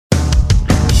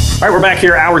All right, we're back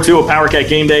here, hour two of Powercat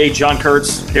Game Day. John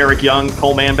Kurtz, Derek Young,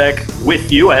 Cole Manbeck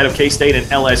with you ahead of K-State and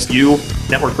LSU.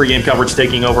 Network pregame coverage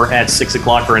taking over at 6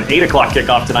 o'clock for an 8 o'clock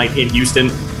kickoff tonight in Houston.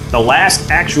 The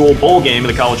last actual bowl game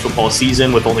of the college football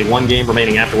season, with only one game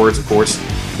remaining afterwards, of course,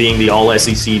 being the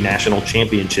All-SEC National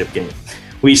Championship game.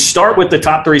 We start with the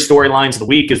top three storylines of the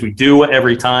week, as we do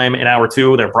every time in hour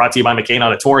two. They're brought to you by McCain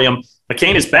Auditorium.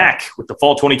 McCain is back with the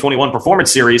Fall 2021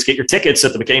 Performance Series. Get your tickets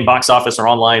at the McCain box office or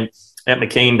online at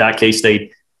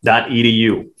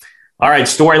mccain.kstate.edu. All right,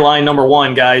 storyline number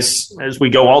one, guys, as we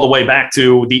go all the way back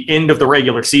to the end of the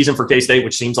regular season for K-State,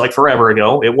 which seems like forever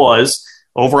ago. It was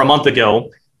over a month ago.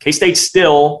 K-State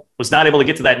still was not able to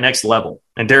get to that next level.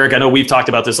 And Derek, I know we've talked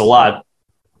about this a lot.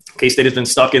 K-State has been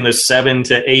stuck in this 7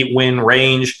 to 8 win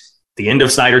range, the end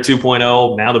of Snyder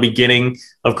 2.0, now the beginning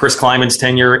of Chris Kleiman's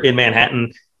tenure in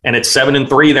Manhattan. And at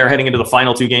 7-3, they're heading into the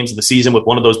final two games of the season, with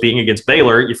one of those being against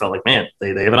Baylor. You felt like, man, they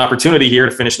have an opportunity here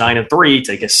to finish 9-3,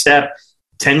 take a step.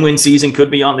 10-win season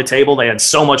could be on the table. They had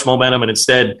so much momentum, and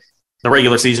instead the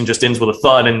regular season just ends with a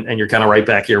thud, and you're kind of right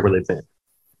back here where they've been.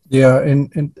 Yeah,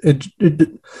 and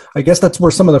I guess that's where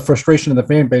some of the frustration in the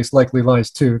fan base likely lies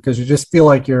too, because you just feel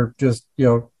like you're just,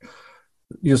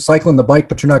 you're cycling the bike,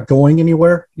 but you're not going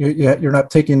anywhere. You're not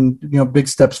taking, big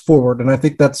steps forward. And I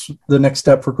think that's the next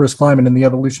step for Chris Kleiman in the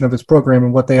evolution of his program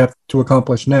and what they have to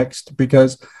accomplish next,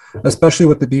 because especially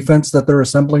with the defense that they're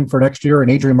assembling for next year and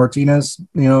Adrian Martinez,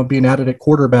 being added at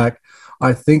quarterback,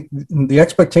 I think the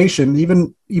expectation,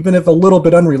 even if a little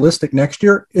bit unrealistic next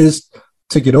year, is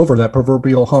to get over that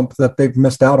proverbial hump that they've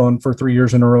missed out on for 3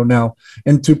 years in a row now,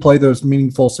 and to play those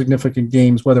meaningful, significant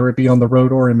games, whether it be on the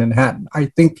road or in Manhattan. I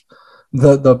think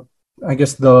the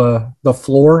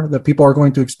floor that people are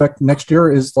going to expect next year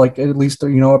is like at least,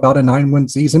 about a 9-win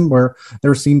season, where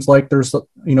there seems like there's,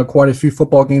 quite a few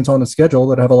football games on the schedule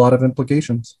that have a lot of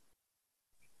implications.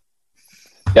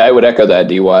 Yeah, I would echo that,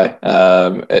 DY.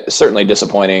 It's certainly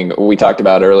disappointing. We talked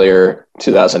about earlier,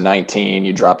 2019,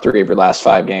 you dropped 3 of your last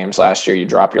 5 games. Last year, you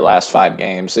dropped your last 5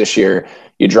 games. This year,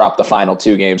 you dropped the final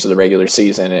 2 games of the regular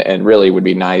season, and really would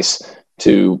be nice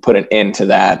to put an end to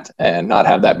that and not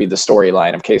have that be the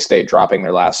storyline of K-State dropping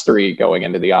their last 3 going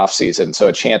into the offseason. So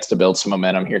a chance to build some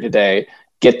momentum here today,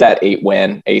 get that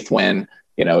 8th win.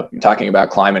 You're talking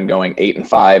about Kleiman going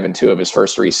 8-5 in 2 of his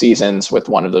first 3 seasons, with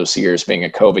one of those years being a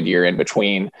COVID year in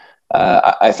between.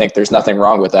 I think there's nothing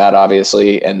wrong with that,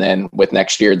 obviously. And then with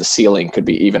next year, the ceiling could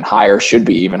be even higher, should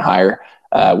be even higher.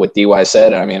 With DY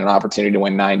said, an opportunity to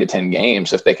win 9 to 10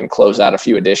 games if they can close out a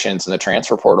few additions in the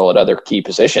transfer portal at other key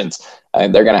positions.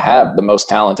 They're going to have the most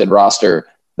talented roster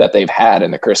that they've had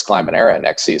in the Chris Kleiman era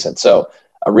next season. So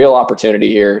a real opportunity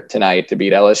here tonight to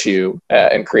beat LSU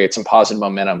and create some positive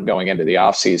momentum going into the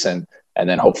offseason, and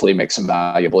then hopefully make some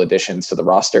valuable additions to the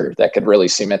roster that could really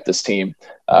cement this team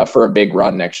for a big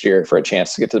run next year for a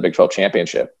chance to get to the Big 12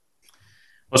 championship.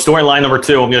 Well, storyline number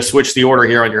 2, I'm going to switch the order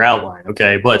here on your outline,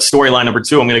 okay? But storyline number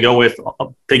 2, I'm going to go with,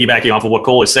 piggybacking off of what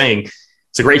Cole is saying,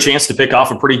 it's a great chance to pick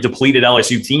off a pretty depleted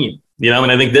LSU team.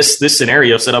 And I think this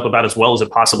scenario set up about as well as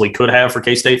it possibly could have for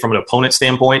K-State from an opponent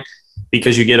standpoint,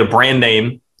 because you get a brand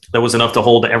name that was enough to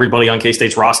hold everybody on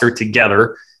K-State's roster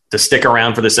together to stick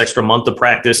around for this extra month of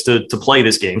practice to play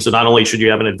this game. So not only should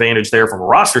you have an advantage there from a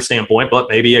roster standpoint, but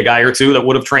maybe a guy or two that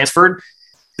would have transferred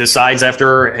decides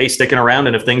after, hey, sticking around,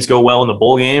 and if things go well in the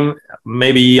bowl game,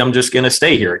 maybe I'm just going to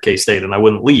stay here at K-State and I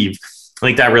wouldn't leave. I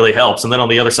think that really helps. And then on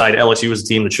the other side, LSU is a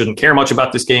team that shouldn't care much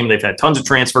about this game. They've had tons of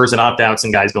transfers and opt-outs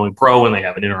and guys going pro, and they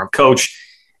have an interim coach,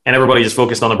 and everybody is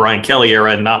focused on the Brian Kelly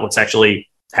era and not what's actually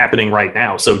happening right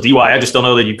now. So DY, I just don't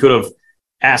know that you could have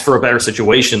asked for a better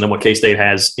situation than what K-State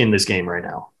has in this game right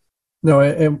now. No,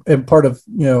 and part of,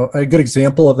 a good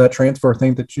example of that transfer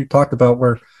thing that you talked about,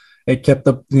 where it kept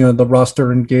the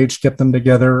roster engaged, kept them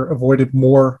together, avoided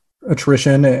more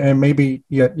attrition, and maybe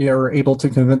you're able to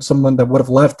convince someone that would have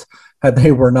left had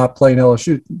they were not playing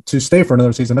LSU to stay for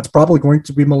another season. That's probably going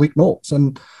to be Malik Knowles.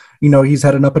 And, he's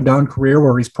had an up and down career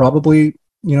where he's probably,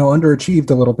 underachieved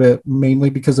a little bit,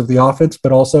 mainly because of the offense,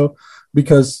 but also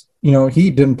because, he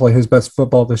didn't play his best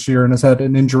football this year and has had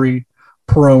an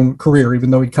injury-prone career, even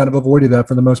though he kind of avoided that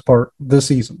for the most part this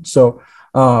season. So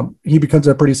he becomes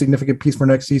a pretty significant piece for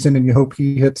next season, and you hope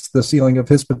he hits the ceiling of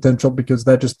his potential, because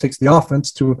that just takes the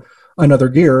offense to another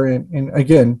gear and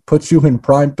again, puts you in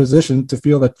prime position to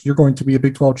feel that you're going to be a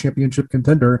Big 12 championship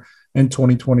contender in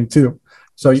 2022.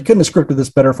 So you couldn't have scripted this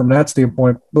better from that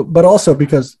standpoint, but also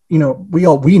because, we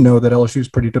know that LSU is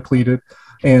pretty depleted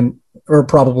and are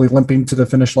probably limping to the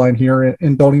finish line here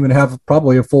and don't even have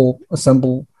probably a full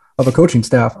assemble of a coaching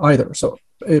staff either. So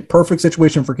a perfect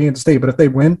situation for Kansas State. But if they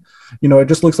win, it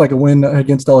just looks like a win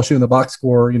against LSU in the box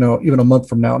score, even a month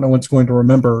from now. No one's going to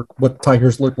remember what the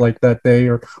Tigers looked like that day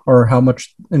or how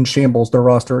much in shambles their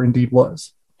roster indeed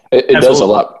was. It does a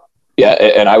lot. Yeah,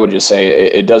 and I would just say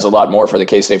it does a lot more for the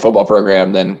K-State football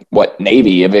program than what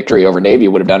a victory over Navy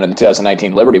would have done in the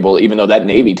 2019 Liberty Bowl, even though that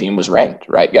Navy team was ranked,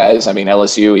 right, guys? I mean,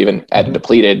 LSU, even at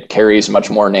depleted, carries much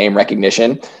more name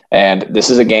recognition. And this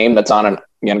is a game that's going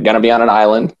to be on an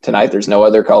island tonight. There's no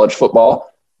other college football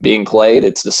being played.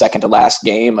 It's the second to last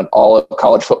game in all of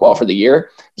college football for the year.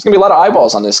 There's going to be a lot of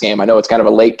eyeballs on this game. I know it's kind of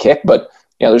a late kick, but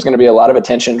there's going to be a lot of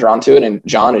attention drawn to it. And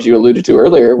John, as you alluded to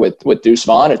earlier with Deuce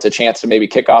Vaughn, it's a chance to maybe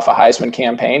kick off a Heisman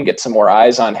campaign, get some more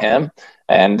eyes on him,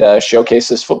 and showcase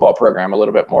this football program a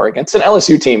little bit more against an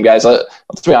LSU team, guys.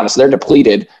 Let's be honest, they're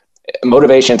depleted.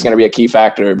 Motivation is going to be a key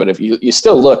factor, but if you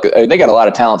still look, they got a lot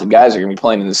of talented guys that are going to be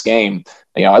playing in this game.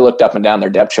 I looked up and down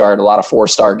their depth chart, a lot of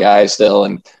 4-star guys still,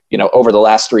 and over the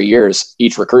last 3 years,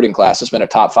 each recruiting class has been a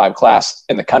top 5 class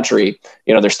in the country.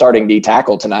 Their starting D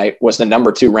tackle tonight was the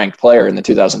number 2 ranked player in the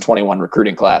 2021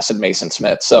 recruiting class in Mason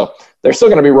Smith. So they're still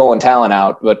going to be rolling talent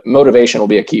out, but motivation will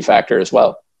be a key factor as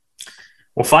well.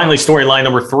 Well, finally, storyline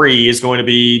number 3 is going to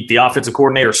be the offensive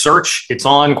coordinator search. It's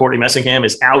on. Courtney Messingham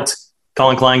is out.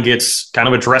 Colin Klein gets kind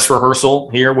of a dress rehearsal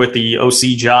here with the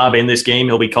OC job in this game.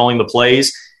 He'll be calling the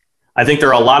plays. I think there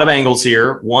are a lot of angles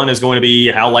here. One is going to be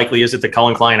how likely is it that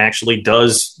Colin Klein actually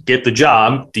does get the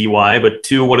job, DY? But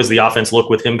 2, what does the offense look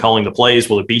with him calling the plays?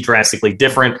 Will it be drastically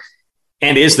different?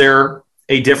 And is there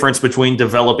a difference between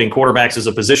developing quarterbacks as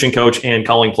a position coach and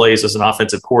calling plays as an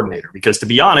offensive coordinator? Because to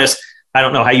be honest, I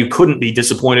don't know how you couldn't be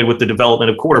disappointed with the development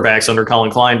of quarterbacks under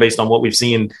Colin Klein based on what we've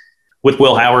seen with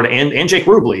Will Howard and Jake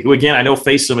Rubley, who, again, I know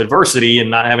faced some adversity and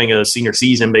not having a senior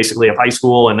season basically of high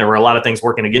school, and there were a lot of things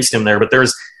working against him there. But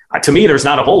to me, there's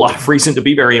not a whole lot of reason to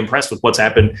be very impressed with what's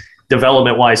happened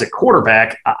development-wise at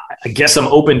quarterback. I guess I'm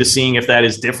open to seeing if that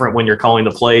is different when you're calling the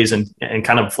plays and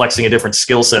kind of flexing a different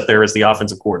skill set there as the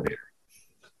offensive coordinator.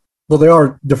 Well, they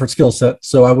are different skill sets,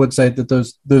 so I would say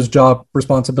that those job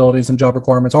responsibilities and job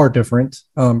requirements are different.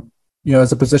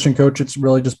 As a position coach, it's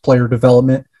really just player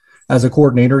development. As a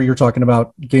coordinator, you're talking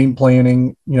about game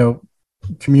planning,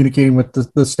 communicating with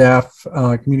the staff,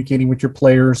 communicating with your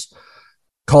players,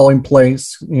 calling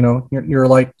plays. You're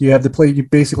like, you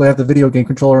basically have the video game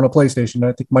controller on a PlayStation.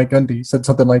 I think Mike Gundy said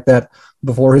something like that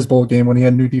before his bowl game when he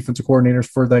had new defensive coordinators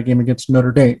for that game against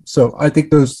Notre Dame. So I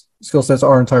think those skill sets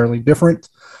are entirely different.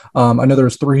 I know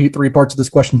there's three parts of this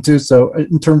question too. So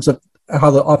in terms of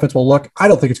how the offense will look, I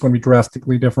don't think it's going to be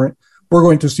drastically different. We're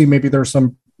going to see maybe there's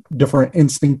some different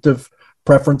instinctive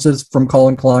preferences from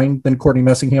Colin Klein than Courtney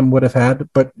Messingham would have had.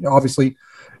 But obviously,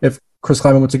 if Chris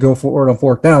Klieman wants to go for it on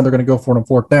 4th down, they're going to go for it on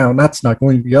 4th down. That's not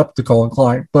going to be up to Colin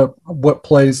Klein. But what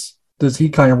plays does he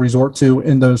kind of resort to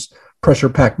in those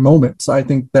pressure-packed moments? I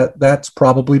think that's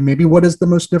probably maybe what is the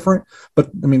most different. But,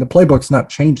 I mean, the playbook's not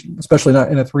changing, especially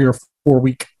not in a 3 or 4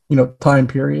 week time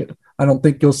period. I don't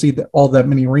think you'll see all that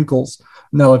many wrinkles.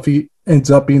 Now, if he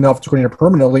ends up being the offensive coordinator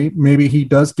permanently, maybe he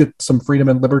does get some freedom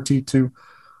and liberty to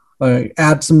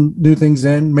add some new things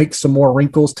in, make some more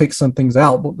wrinkles, take some things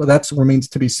out. But that remains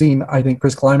to be seen. I think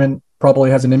Chris Klieman probably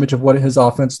has an image of what his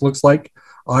offense looks like.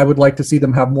 I would like to see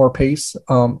them have more pace.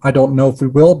 I don't know if we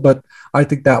will, but I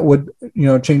think that would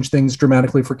change things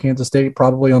dramatically for Kansas State,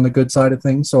 probably on the good side of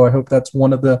things. So I hope that's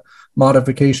one of the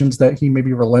modifications that he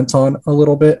maybe relents on a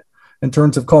little bit. In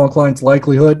terms of Colin Klein's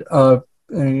likelihood of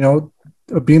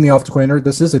being the offensive coordinator,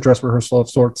 this is a dress rehearsal of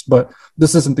sorts, but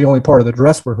this isn't the only part of the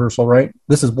dress rehearsal, right?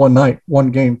 This is one night, one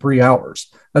game, 3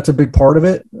 hours. That's a big part of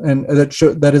it, and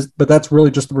but that's really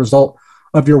just the result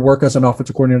of your work as an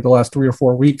offensive coordinator the last 3 or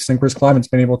 4 weeks. And Chris Kleiman's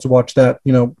been able to watch that,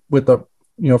 with the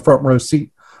front row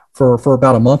seat for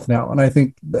about a month now. And I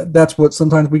think that's what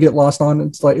sometimes we get lost on.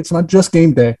 It's like it's not just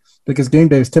game day, because game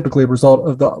day is typically a result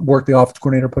of the work the offensive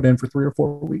coordinator put in for 3 or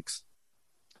 4 weeks.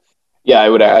 Yeah, I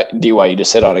would. DY, you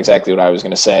just hit on exactly what I was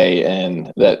going to say,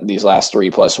 and that these last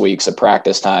 3+ weeks of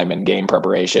practice time and game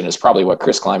preparation is probably what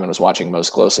Chris Klieman was watching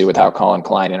most closely, with how Colin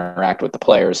Klein interact with the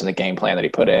players and the game plan that he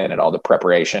put in and all the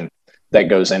preparation that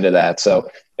goes into that. So,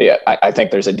 yeah, I think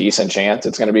there's a decent chance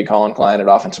it's going to be Colin Klein at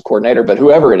offensive coordinator, but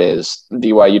whoever it is,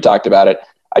 DY, you talked about it.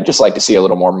 I'd just like to see a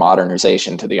little more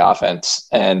modernization to the offense,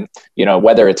 and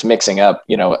whether it's mixing up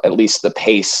at least the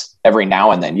pace every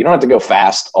now and then. You don't have to go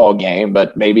fast all game,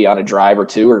 but maybe on a drive or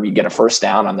two, or if you get a first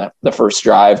down on the first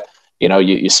drive,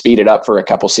 you speed it up for a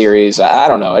couple series. I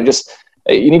don't know.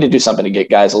 You need to do something to get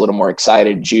guys a little more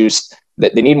excited, juiced.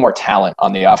 That they need more talent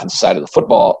on the offensive side of the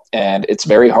football, and it's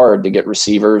very hard to get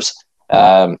receivers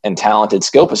and talented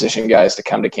skill position guys to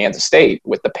come to Kansas State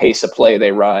with the pace of play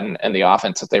they run and the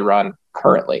offense that they run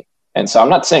currently. And so I'm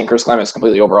not saying Chris Clement is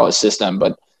completely overhaul his system,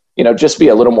 but, just be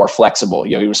a little more flexible.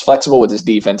 He was flexible with his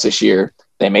defense this year.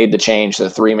 They made the change to the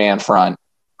 3-man front.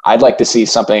 I'd like to see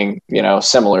something,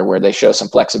 similar where they show some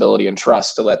flexibility and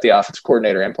trust to let the offensive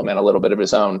coordinator implement a little bit of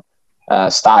his own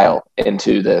style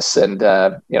into this and,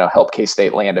 help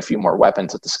K-State land a few more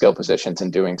weapons at the skill positions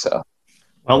in doing so.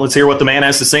 Well, let's hear what the man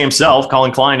has to say himself.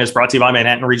 Colin Klein is brought to you by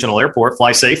Manhattan Regional Airport.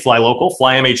 Fly safe, fly local,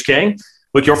 fly MHK.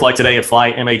 Book your flight today at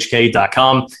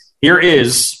flymhk.com. Here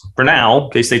is, for now,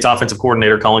 K-State's offensive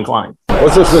coordinator, Colin Klein.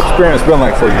 What's this experience been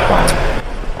like for you, Colin?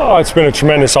 Oh, it's been a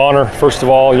tremendous honor. First of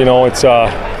all, it's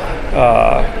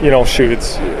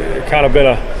it's kind of been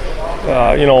a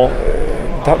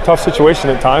tough situation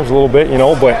at times, a little bit,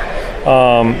 but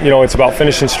it's about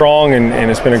finishing strong, and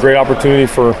it's been a great opportunity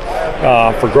for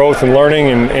growth and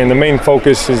learning, and the main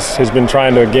focus has been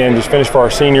trying to, again, just finish for our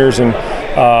seniors and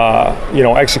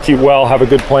execute well, have a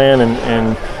good plan,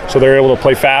 and so they're able to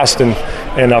play fast and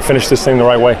finish this thing the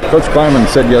right way. Coach Kleiman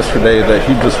said yesterday that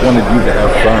he just wanted you to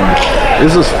have fun.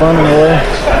 Is this fun in a way?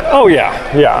 Oh yeah.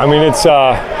 I mean, it's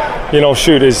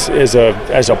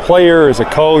as a player, as a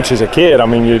coach, as a kid. I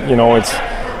mean, it's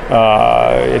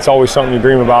always something you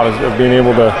dream about, is of being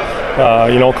able to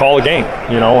call a game,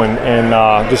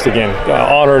 and just again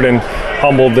honored and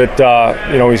humbled that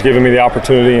he's given me the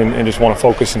opportunity and just want to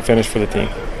focus and finish for the team.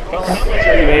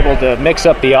 Are you able to mix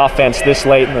up the offense this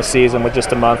late in the season with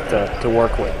just a month to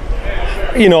work with?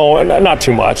 Not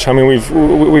too much. I mean,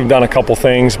 we've done a couple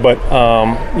things, but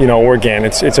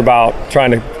it's about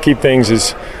trying to keep things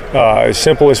as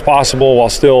simple as possible while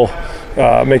still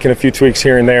making a few tweaks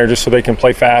here and there, just so they can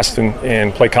play fast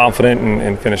and play confident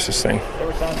and finish this thing. There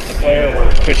were times as a player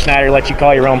where Coach Snyder let you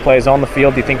call your own plays on the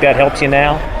field. Do you think that helps you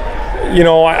now?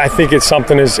 I think it's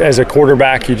something as a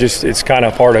quarterback, it's kind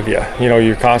of part of you.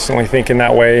 You're constantly thinking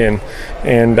that way, and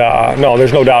no,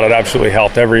 there's no doubt it absolutely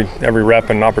helped. Every rep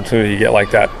and opportunity you get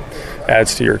like that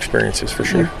adds to your experiences for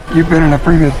sure. You've been in a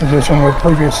previous position with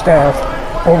previous staff.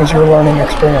 What was your learning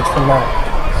experience from that?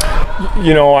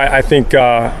 I think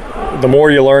the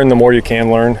more you learn, the more you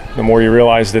can learn, the more you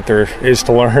realize that there is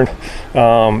to learn.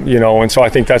 And so I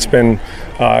think that's been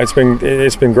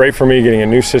it's been great for me, getting a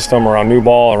new system around new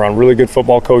ball, around really good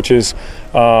football coaches.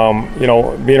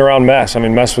 Being around Mess. I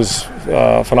mean, Mess was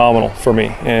phenomenal for me,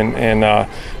 and a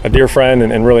dear friend,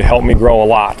 and really helped me grow a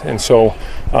lot. And so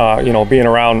being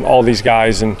around all these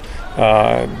guys and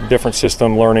different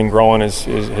system, learning, growing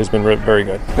has been very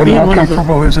good. And how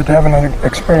comfortable is it having an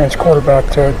experienced quarterback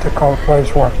to call plays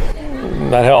for?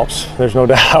 That helps. There's no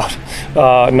doubt.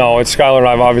 No, it's Skylar and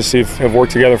I obviously have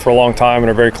worked together for a long time and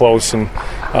are very close, and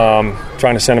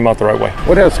trying to send him out the right way.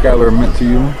 What has Skylar meant to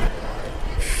you?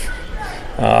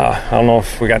 I don't know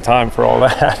if we got time for all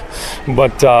that,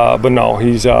 but no,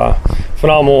 he's a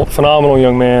phenomenal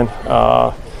young man.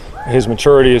 His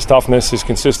maturity, his toughness, his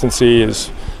consistency, his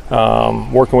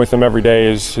working with him every day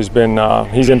has been.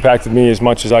 He's impacted me as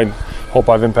much as I hope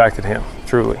I've impacted him,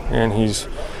 truly, and he's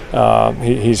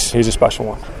a special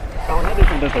one. Colin, how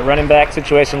different does the running back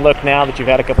situation look now that you've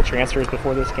had a couple transfers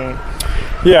before this game?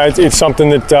 Yeah, it's something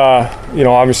that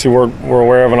obviously we're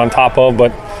aware of and on top of,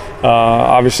 but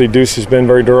obviously Deuce has been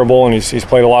very durable and he's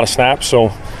played a lot of snaps,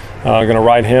 so going to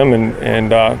ride him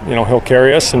and he'll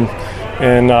carry us and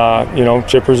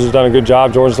Chippers has done a good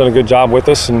job, Jordan's done a good job with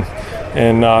us, and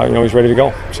he's ready to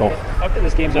go. So after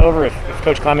this game's over, if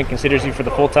Coach Kleiman considers you for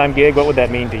the full-time gig, what would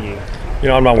that mean to you?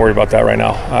 I'm not worried about that right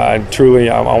now. I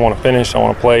want to finish. I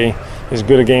want to play as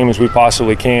good a game as we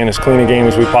possibly can, as clean a game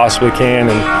as we possibly can,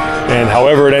 and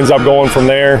however it ends up going from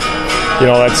there,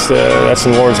 that's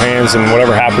in the Lord's hands, and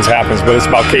whatever happens. But it's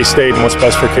about K-State and what's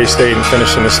best for K-State and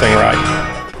finishing this thing right.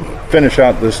 Finish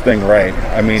out this thing right.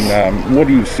 I mean, what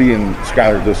do you see in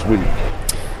Skylar this week?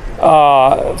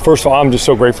 First of all, I'm just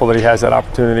so grateful that he has that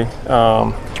opportunity.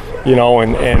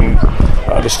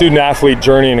 The student-athlete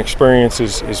journey and experience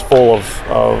is full of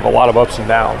a lot of ups and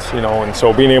downs, and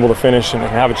so being able to finish and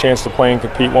have a chance to play and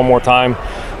compete one more time,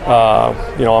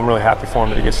 I'm really happy for him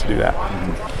that he gets to do that.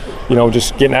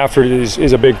 Just getting after it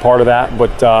is a big part of that,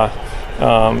 but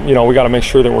we got to make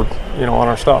sure that we're on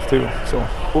our stuff too. So.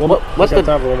 Well, what's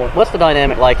the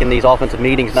dynamic like in these offensive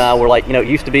meetings now? Where it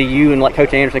used to be you and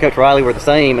Coach Anderson, Coach Riley were the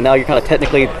same, and now you're kind of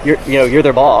technically you're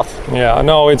their boss. Yeah,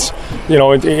 no, it's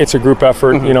it's a group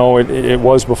effort. Mm-hmm. It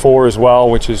was before as well,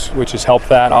 which has helped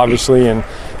that obviously, and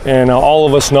all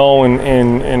of us know,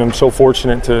 and I'm so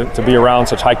fortunate to be around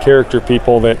such high character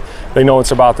people that they know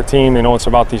it's about the team, they know it's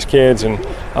about these kids, and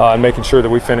making sure that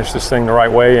we finish this thing the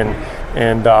right way and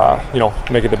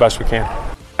make it the best we can.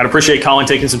 I'd appreciate Colin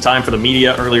taking some time for the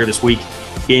media earlier this week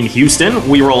in Houston.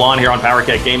 We roll on here on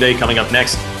Powercat Game Day. Coming up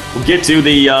next, We'll get to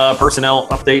the personnel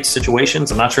update situations.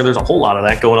 I'm not sure there's a whole lot of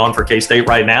that going on for K-State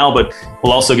right now, but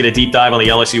we'll also get a deep dive on the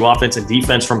LSU offense and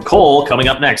defense from Cole coming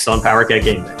up next on Powercat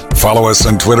Game Day. Follow us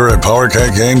on Twitter at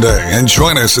Powercat Game Day and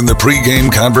join us in the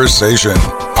pregame conversation.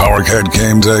 Powercat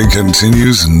Game Day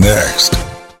continues next.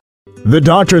 The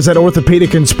doctors at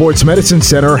Orthopedic and Sports Medicine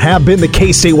Center have been the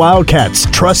K-State Wildcats'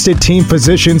 trusted team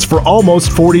physicians for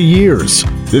almost 40 years.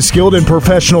 The skilled and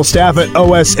professional staff at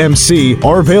OSMC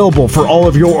are available for all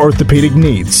of your orthopedic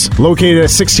needs. Located at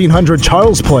 1600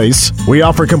 Charles Place, we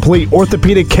offer complete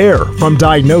orthopedic care from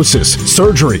diagnosis,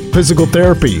 surgery, physical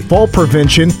therapy, fall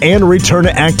prevention, and return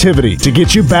to activity to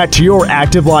get you back to your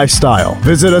active lifestyle.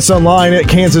 Visit us online at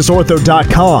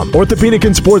kansasortho.com. Orthopedic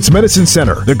and Sports Medicine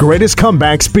Center. The greatest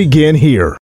comebacks begin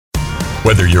here.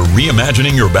 Whether you're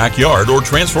reimagining your backyard or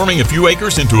transforming a few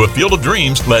acres into a field of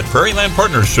dreams, let Prairieland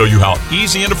Partners show you how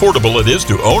easy and affordable it is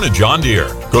to own a John Deere.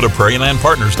 Go to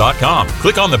prairielandpartners.com.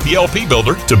 Click on the PLP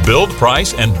Builder to build,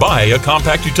 price, and buy a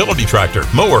compact utility tractor,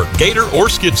 mower, gator, or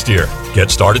skid steer. Get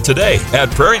started today at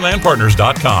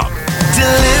prairielandpartners.com.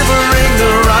 Delivering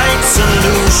the right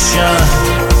solution.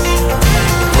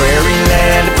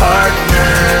 Prairieland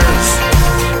Partners.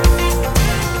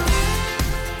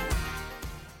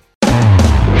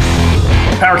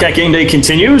 Powercat Game Day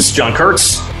continues. John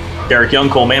Kurtz, Derek Young,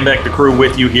 Cole Manbeck, the crew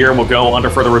with you here. We'll go under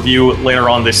further review later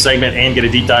on this segment and get a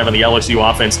deep dive on the LSU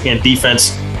offense and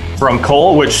defense from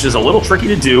Cole, which is a little tricky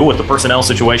to do with the personnel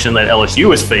situation that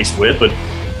LSU is faced with. But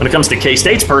when it comes to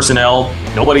K-State's personnel,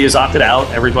 nobody has opted out.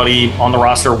 Everybody on the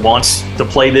roster wants to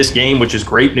play this game, which is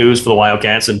great news for the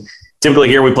Wildcats. And typically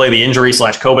here we play the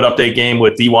injury/COVID update game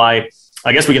with DY.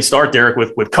 I guess we can start, Derek,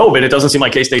 with COVID. It doesn't seem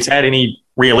like K-State's had any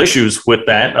real issues with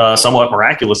that, somewhat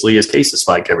miraculously, as cases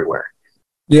spike everywhere.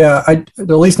 Yeah, at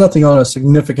least nothing on a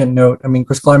significant note. I mean,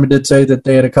 Chris Kleiman did say that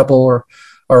they had a couple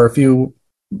or a few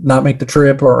not make the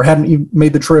trip or hadn't even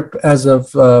made the trip as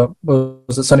of,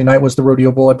 was it Sunday night was the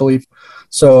Rodeo Bowl, I believe.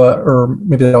 So, or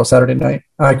maybe that was Saturday night.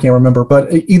 I can't remember.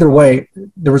 But either way,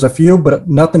 there was a few, but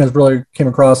nothing has really came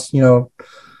across,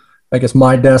 I guess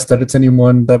my desk that it's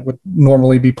anyone that would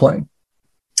normally be playing.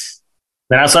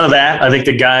 And outside of that, I think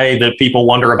the guy that people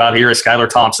wonder about here is Skylar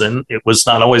Thompson. It was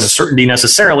not always a certainty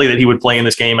necessarily that he would play in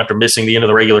this game after missing the end of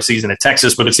the regular season at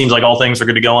Texas, but it seems like all things are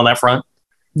good to go on that front.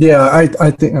 Yeah,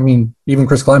 I think, even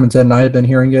Chris Kleiman said, and I had been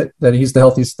hearing it, that he's the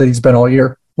healthiest that he's been all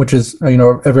year, which is,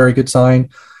 a very good sign.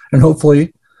 And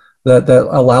hopefully that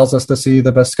allows us to see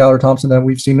the best Skylar Thompson that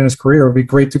we've seen in his career. It would be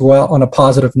great to go out on a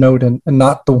positive note and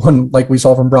not the one like we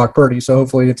saw from Brock Purdy. So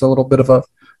hopefully it's a little bit of a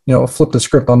flip the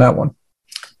script on that one.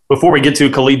 Before we get to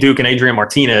Khalid Duke and Adrian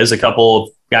Martinez, a couple of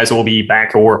guys who will be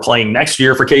back or playing next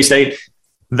year for K-State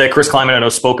that Chris Kleiman, I know,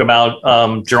 spoke about.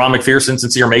 Jerron McPherson,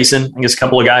 Sincere Mason, I guess a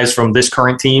couple of guys from this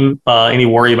current team. Any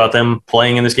worry about them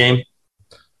playing in this game?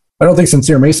 I don't think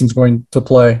Sincere Mason's going to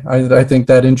play. I think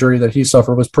that injury that he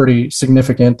suffered was pretty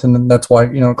significant, and that's why,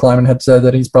 Kleiman had said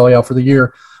that he's probably out for the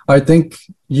year. I think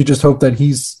you just hope that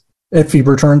if he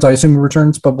returns, I assume he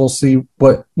returns, but we'll see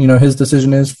what, his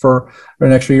decision is for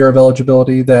an extra year of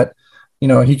eligibility that,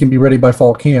 he can be ready by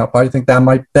fall camp. I think that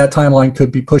timeline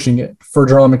could be pushing it. For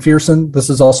Jerron McPherson, this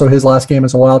is also his last game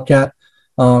as a Wildcat.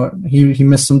 He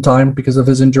missed some time because of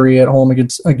his injury at home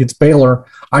against Baylor.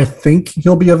 I think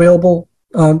he'll be available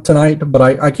tonight, but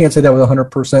I can't say that with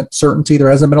 100% certainty. There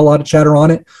hasn't been a lot of chatter on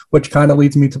it, which kind of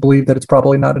leads me to believe that it's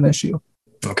probably not an issue.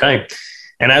 Okay.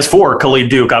 And as for Khalid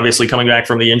Duke, obviously coming back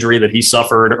from the injury that he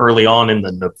suffered early on in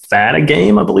the Nevada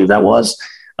game, I believe that was.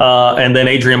 And then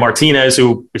Adrian Martinez,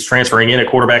 who is transferring in at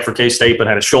quarterback for K-State, but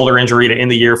had a shoulder injury to end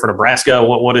the year for Nebraska.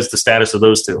 What is the status of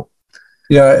those two?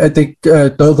 Yeah, I think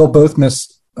they'll both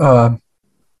miss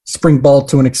spring ball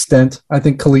to an extent. I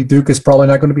think Khalid Duke is probably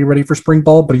not going to be ready for spring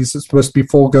ball, but he's supposed to be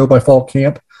full go by fall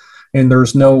camp. And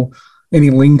there's any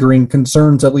lingering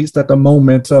concerns, at least at the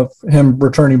moment, of him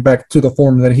returning back to the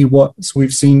form that he was.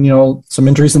 We've seen, some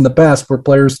injuries in the past where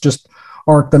players just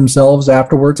aren't themselves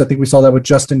afterwards. I think we saw that with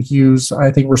Justin Hughes.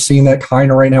 I think we're seeing that kind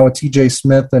of right now with TJ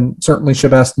Smith and certainly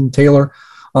Shabastin Taylor.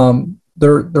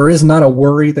 There is not a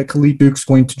worry that Khalid Duke's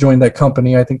going to join that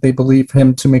company. I think they believe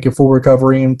him to make a full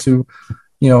recovery and to,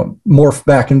 morph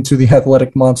back into the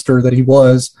athletic monster that he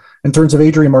was. In terms of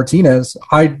Adrian Martinez,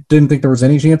 I didn't think there was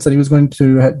any chance that he was going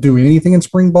to do anything in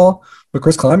spring ball, but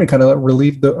Chris Kleiman kind of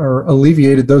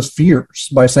alleviated those fears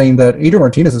by saying that Adrian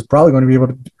Martinez is probably going to be able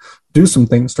to do some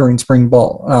things during spring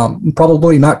ball.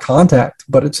 Probably not contact,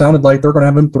 but it sounded like they're going to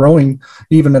have him throwing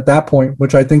even at that point,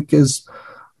 which I think is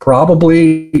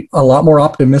probably a lot more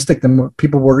optimistic than what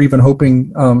people were even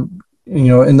hoping,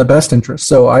 in the best interest.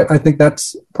 So I think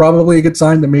that's probably a good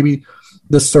sign that maybe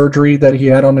the surgery that he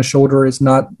had on his shoulder is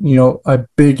not, a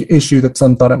big issue that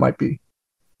some thought it might be.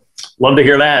 Love to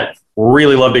hear that.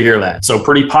 Really love to hear that. So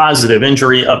pretty positive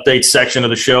injury update section of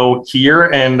the show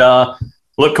here. And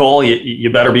look, Cole,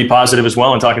 you better be positive as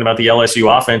well in talking about the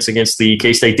LSU offense against the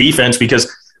K-State defense,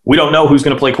 because we don't know who's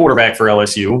going to play quarterback for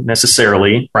LSU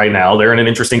necessarily right now. They're in an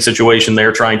interesting situation.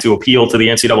 They're trying to appeal to the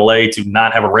NCAA to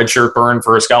not have a redshirt burn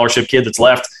for a scholarship kid that's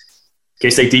left.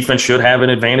 K-State defense should have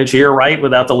an advantage here, right,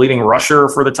 without the leading rusher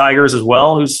for the Tigers as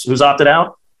well, who's opted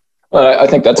out? Well, I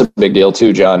think that's a big deal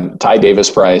too, John. Ty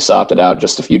Davis-Price opted out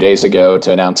just a few days ago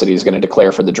to announce that he's going to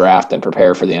declare for the draft and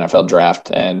prepare for the NFL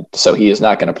draft. And so he is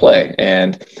not going to play.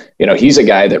 And, he's a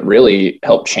guy that really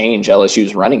helped change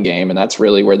LSU's running game. And that's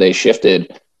really where they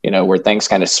shifted, where things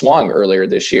kind of swung earlier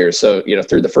this year. So,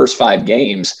 through the first 5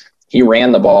 games, he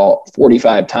ran the ball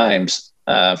 45 times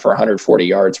for 140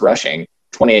 yards rushing,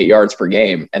 28 yards per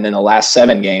game. And in the last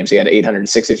 7 games, he had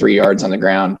 863 yards on the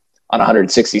ground on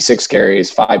 166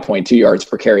 carries, 5.2 yards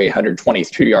per carry,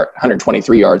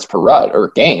 123 yards per run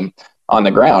or game on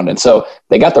the ground. And so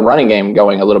they got the running game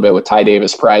going a little bit with Ty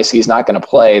Davis-Price. He's not going to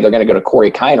play. They're going to go to Corey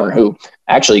Kiner, who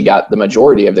actually got the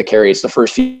majority of the carries the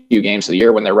first few games of the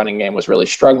year when their running game was really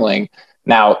struggling.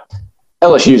 Now,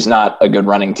 LSU's not a good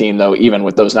running team, though, even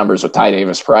with those numbers with Ty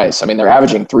Davis-Price. I mean, they're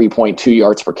averaging 3.2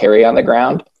 yards per carry on the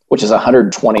ground, which is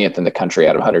 120th in the country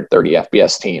out of 130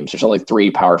 FBS teams. There's only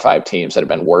 3 Power 5 teams that have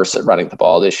been worse at running the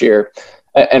ball this year.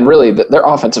 And really, their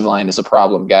offensive line is a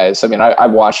problem, guys. I mean,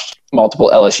 I've watched multiple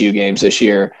LSU games this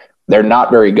year. They're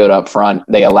not very good up front.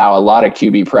 They allow a lot of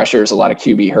QB pressures, a lot of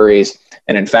QB hurries.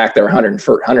 And in fact, they're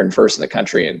 101st in the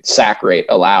country in sack rate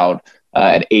allowed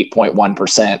at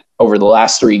 8.1%. Over the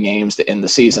last 3 games to end the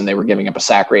season, they were giving up a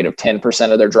sack rate of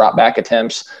 10% of their drop back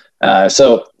attempts.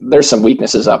 So there's some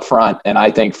weaknesses up front, and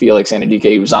I think Felix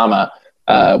Anudike-Uzomah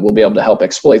will be able to help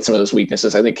exploit some of those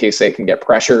weaknesses. I think K-State can get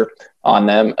pressure on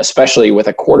them, especially with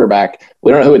a quarterback.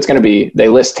 We don't know who it's going to be. They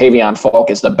list Tavion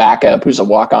Falk as the backup, who's a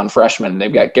walk-on freshman.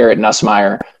 They've got Garrett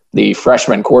Nussmeier, the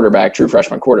true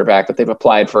freshman quarterback that they've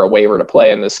applied for a waiver to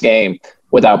play in this game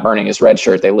without burning his red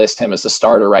shirt. They list him as the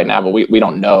starter right now, but we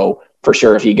don't know for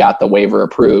sure if he got the waiver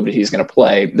approved. He's going to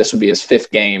play. This would be his 5th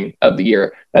game of the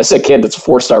year. That's a kid that's a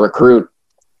 4-star recruit,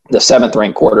 the 7th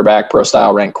ranked quarterback, pro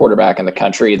style ranked quarterback in the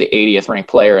country, the 80th ranked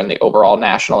player in the overall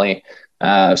nationally.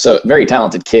 So very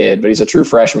talented kid, but he's a true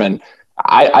freshman.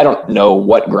 I don't know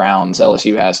what grounds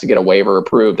LSU has to get a waiver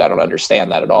approved. I don't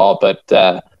understand that at all, but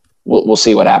we'll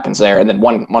see what happens there. And then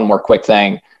one more quick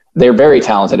thing. They're very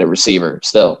talented at receiver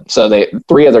still. So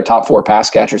 3 of their top 4 pass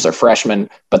catchers are freshmen,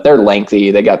 but they're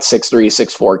lengthy. They got 6'3",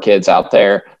 6'4" kids out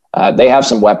there. They have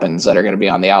some weapons that are going to be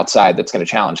on the outside that's going to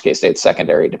challenge K-State's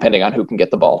secondary, depending on who can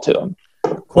get the ball to them.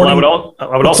 According to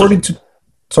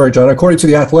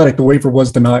The Athletic, the waiver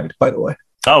was denied, by the way.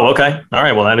 Oh, okay. All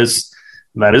right. Well, that is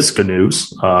good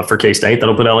news for K-State.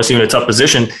 That'll put LSU in a tough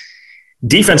position.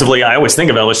 Defensively, I always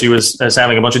think of LSU as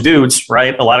having a bunch of dudes,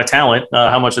 right? A lot of talent.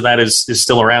 How much of that is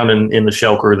still around in the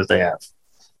shell crew that they have?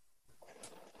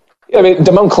 Yeah, I mean,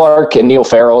 Damone Clark and Neil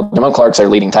Farrell. Damone Clark's their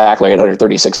leading tackler,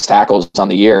 836 tackles on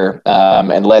the year,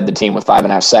 and led the team with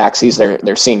 5.5 sacks. He's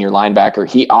their senior linebacker.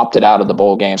 He opted out of the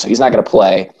bowl game, so he's not going to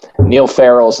play. Neil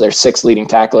Farrell's their 6th leading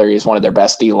tackler. He's one of their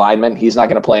best D linemen. He's not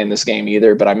going to play in this game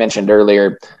either. But I mentioned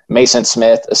earlier, Mason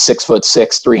Smith, a 6'6",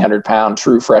 300-pound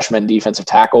true freshman defensive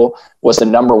tackle, was the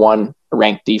number 1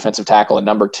 ranked defensive tackle and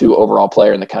number 2 overall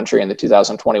player in the country in the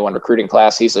 2021 recruiting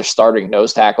class. He's their starting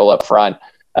nose tackle up front.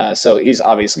 So he's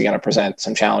obviously going to present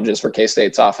some challenges for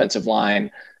K-State's offensive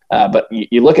line. But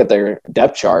you look at their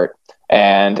depth chart,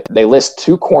 and they list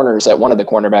 2 corners at one of the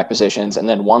cornerback positions, and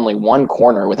then only 1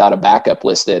 corner without a backup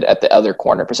listed at the other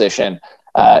corner position.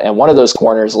 And one of those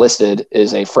corners listed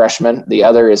is a freshman. The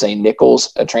other is a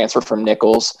Nichols, a transfer from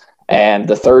Nichols. And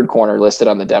the 3rd corner listed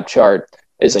on the depth chart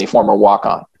is a former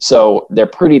walk-on. So they're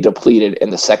pretty depleted in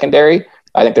the secondary.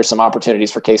 I think there's some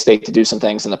opportunities for K-State to do some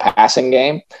things in the passing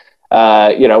game.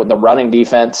 The running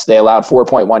defense, they allowed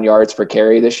 4.1 yards per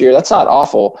carry this year. That's not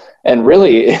awful. And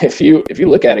really, if you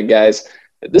look at it, guys,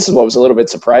 this is what was a little bit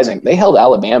surprising. They held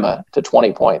Alabama to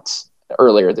 20 points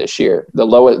earlier this year.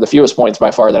 The fewest points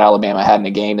by far that Alabama had in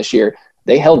a game this year.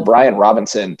 They held Brian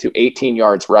Robinson to 18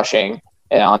 yards rushing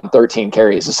on 13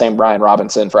 carries. The same Brian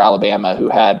Robinson for Alabama, who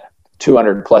had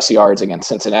 200 plus yards against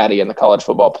Cincinnati in the college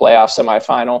football playoff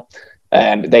semifinal.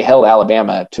 And they held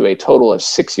Alabama to a total of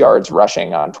 6 yards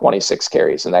rushing on 26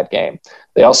 carries in that game.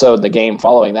 They also, the game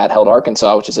following that, held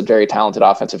Arkansas, which is a very talented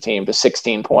offensive team, to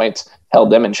 16 points, held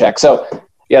them in check. So,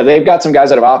 Yeah, they've got some guys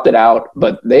that have opted out,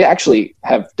 but they actually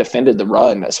have defended the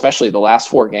run, especially the last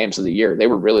 4 games of the year. They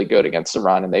were really good against the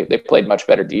run, and they played much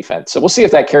better defense. So we'll see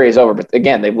if that carries over. But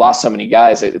again, they've lost so many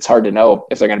guys, it's hard to know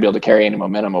if they're going to be able to carry any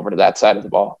momentum over to that side of the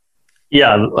ball.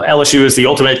 Yeah, LSU is the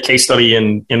ultimate case study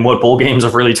in what bowl games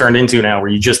have really turned into now, where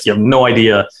you have no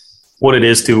idea what it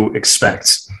is to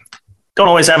expect. Don't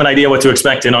always have an idea what to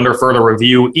expect in Under Further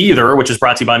Review either, which is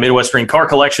brought to you by Midwestern Car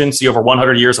Collection. See over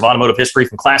 100 years of automotive history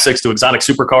from classics to exotic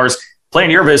supercars. Plan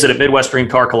your visit at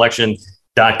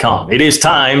MidwesternCarCollection.com. It is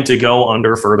time to go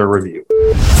Under Further Review.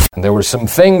 And there were some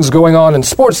things going on in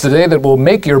sports today that will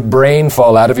make your brain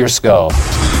fall out of your skull.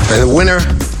 The winner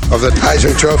of the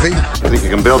Heisman Trophy. I think you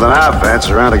can build an offense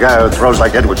around a guy who throws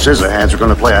like Edward Scissorhands who's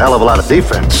going to play a hell of a lot of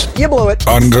defense. You blew it.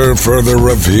 Under Further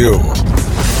Review.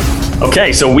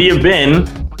 Okay, so we have been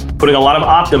putting a lot of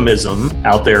optimism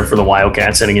out there for the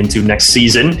Wildcats heading into next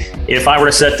season. If I were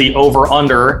to set the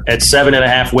over-under at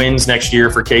 7.5 wins next year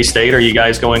for K-State, are you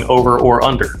guys going over or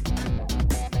under?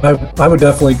 I would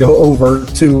definitely go over.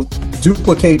 To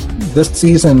duplicate this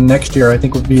season next year, I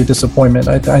think would be a disappointment.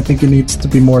 I think it needs to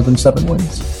be more than 7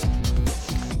 wins.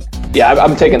 Yeah,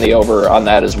 I'm taking the over on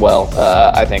that as well.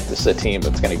 I think this is a team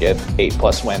that's going to get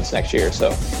 8+ wins next year,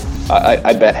 so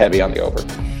I'd bet heavy on the over.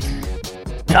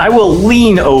 I will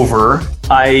lean over.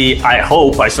 I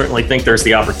certainly think there's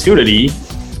the opportunity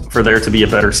for there to be a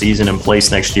better season in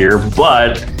place next year.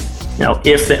 But,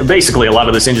 if basically a lot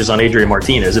of this hinges on Adrian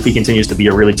Martinez, if he continues to be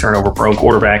a really turnover-prone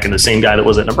quarterback and the same guy that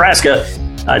was at Nebraska,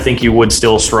 I think you would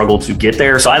still struggle to get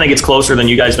there. So I think it's closer than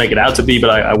you guys make it out to be, but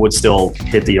I would still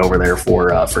hit the over there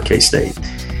for K-State.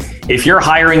 If you're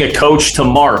hiring a coach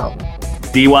tomorrow,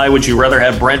 DY, would you rather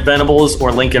have Brent Venables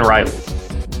or Lincoln Riley?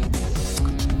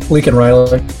 Lincoln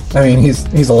Riley. I mean,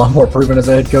 he's a lot more proven as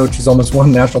a head coach. He's almost won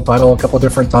a national title a couple of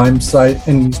different times,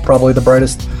 and he's probably the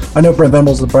brightest. I know Brent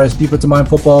Venables is the brightest defensive mind in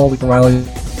football. Lincoln Riley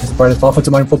is the brightest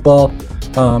offensive mind in football.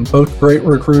 Both great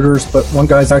recruiters, but one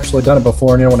guy's actually done it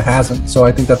before and the other one hasn't. So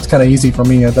I think that's kind of easy for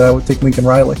me that I would take Lincoln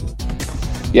Riley.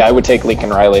 Yeah, I would take Lincoln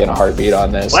Riley in a heartbeat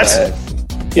on this. What?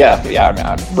 Yeah. I mean,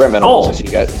 Brent Venables, as you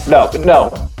guys. No.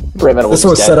 Brent Venables. This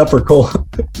was set up for Cole.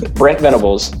 Brent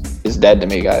Venables is dead to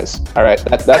me, guys. All right,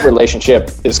 that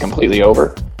relationship is completely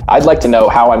over. I'd like to know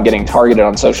how I'm getting targeted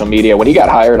on social media. When he got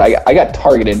hired, I got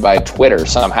targeted by Twitter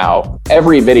somehow.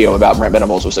 Every video about Brent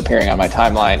Venables was appearing on my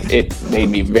timeline. It made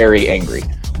me very angry.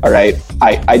 All right,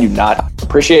 I do not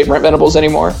appreciate Brent Venables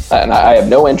anymore, and I have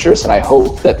no interest, and I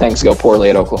hope that things go poorly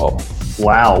at Oklahoma.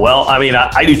 Wow. Well, I mean,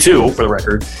 I do too, for the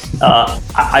record.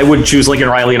 I would choose Lincoln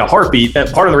Riley in a heartbeat.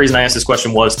 Part of the reason I asked this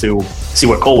question was to see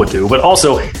what Cole would do, but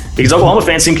also because Oklahoma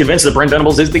fans seem convinced that Brent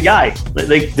Venables is the guy.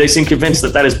 They seem convinced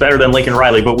that is better than Lincoln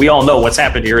Riley, but we all know what's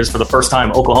happened here is for the first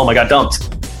time, Oklahoma got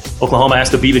dumped. Oklahoma has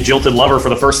to be the jilted lover for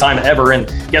the first time ever, and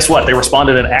guess what? They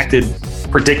responded and acted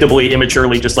predictably,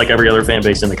 immaturely, just like every other fan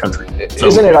base in the country. So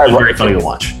isn't it ironic? Very funny to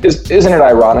watch. Isn't it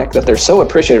ironic that they're so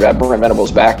appreciative of Brent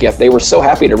Venables back, yet they were so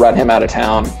happy to run him out of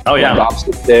town? Oh, yeah. When Bob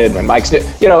Stoops did, when Mike did.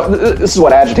 This is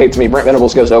what agitates me. Brent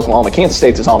Venables goes to Oklahoma. Kansas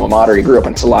State's his alma mater. He grew up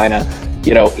in Salina.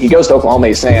 He goes to Oklahoma.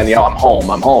 He's saying, I'm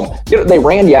home. They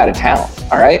ran you out of town.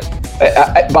 All right.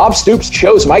 Bob Stoops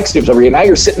chose Mike Stoops over you. Now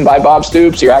you're sitting by Bob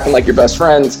Stoops. You're acting like you're best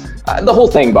friends. The whole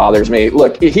thing bothers me.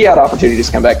 Look, he had opportunities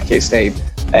to come back to K-State.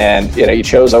 And, he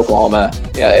chose Oklahoma.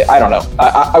 I don't know.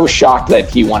 I was shocked that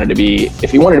if he wanted to be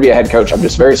a head coach, I'm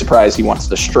just very surprised he wants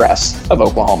the stress of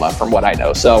Oklahoma from what I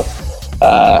know. So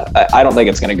I don't think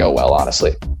it's going to go well,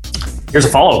 honestly. Here's a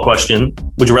follow-up question.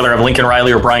 Would you rather have Lincoln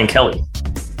Riley or Brian Kelly?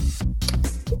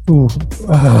 Ooh,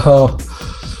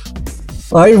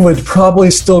 I would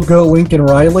probably still go Lincoln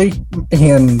Riley,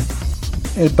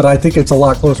 but I think it's a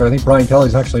lot closer. I think Brian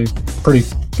Kelly's actually pretty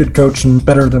good coach and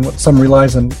better than what some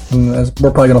realize, and as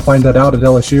we're probably going to find that out at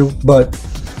LSU. But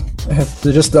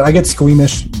I get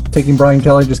squeamish taking Brian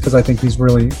Kelly just because I think he's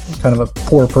really kind of a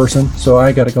poor person. So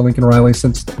I got to go Lincoln Riley,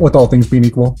 since with all things being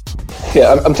equal.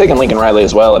 Yeah, I'm taking Lincoln Riley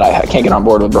as well, and I can't get on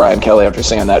board with Brian Kelly after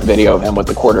seeing that video of him with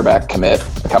the quarterback commit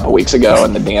a couple weeks ago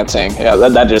and the dancing. Yeah,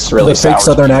 that just really the fake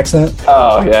Southern accent.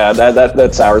 Oh yeah,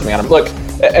 that sours me on him. Look,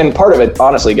 and part of it,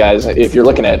 honestly, guys, if you're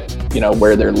looking at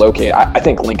where they're located, I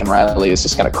think Lincoln Riley is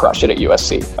just going to crush it at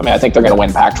USC. I mean, I think they're going to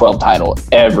win Pac-12 title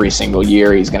every single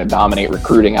year. He's going to dominate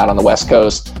recruiting out on the West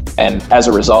Coast, and as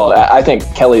a result, I think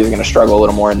Kelly is going to struggle a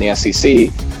little more in the SEC.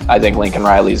 I think Lincoln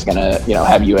Riley is going to,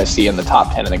 have USC in the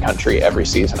top 10 in the country every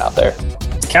season out there.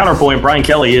 Counterpoint, Brian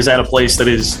Kelly is at a place that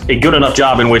is a good enough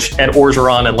job in which Ed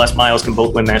Orgeron and Les Miles can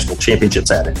both win national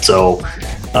championships at it. So,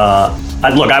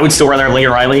 I would still rather have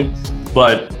Lincoln Riley,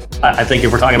 but I think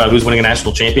if we're talking about who's winning a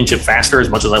national championship faster, as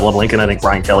much as I love Lincoln, I think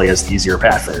Brian Kelly has the easier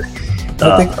path there.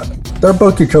 they're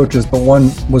both good coaches, but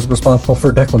one was responsible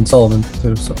for Declan Sullivan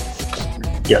too. So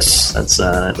yes, that's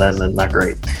not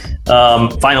great.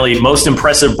 Finally, most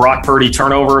impressive Brock Purdy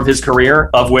turnover of his career,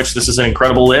 of which this is an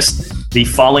incredible list. The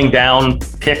falling down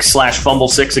pick/fumble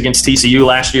 6 against TCU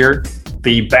last year.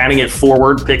 The batting it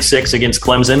forward pick 6 against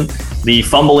Clemson. The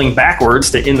fumbling backwards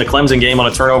to end the Clemson game on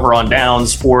a turnover on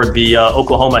downs, or the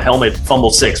Oklahoma helmet fumble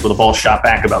 6 with a ball shot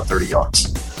back about 30 yards.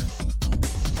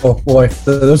 Oh boy,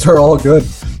 those are all good.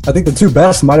 I think the two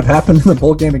best might have happened in the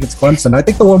bowl game against Clemson. I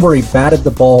think the one where he batted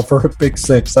the ball for a big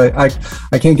 6, I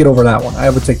can't get over that one. I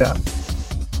would take that.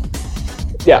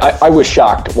 Yeah, I was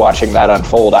shocked watching that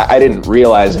unfold. I didn't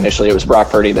realize initially it was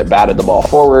Brock Purdy that batted the ball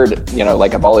forward,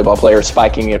 like a volleyball player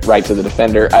spiking it right to the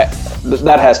defender.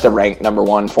 That has to rank number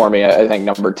 1 for me. I think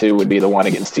number 2 would be the one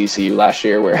against TCU last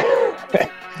year where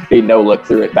he no-look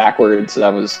threw it backwards.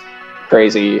 That was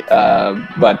crazy.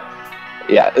 But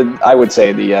yeah, I would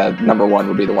say the number 1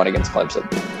 would be the one against Clemson.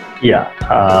 Yeah,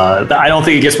 I don't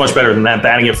think it gets much better than that,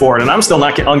 batting it forward. And I'm still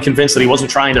not unconvinced that he wasn't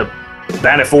trying to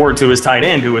bat it forward to his tight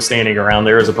end who was standing around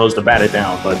there as opposed to bat it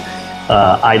down. But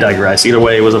I digress. Either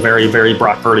way, it was a very, very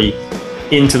Brock Purdy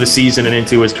into the season and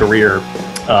into his career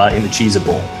in the Cheez-It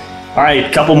Bowl. All right,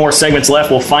 a couple more segments left.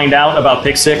 We'll find out about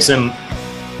Pick 6, and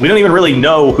we don't even really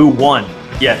know who won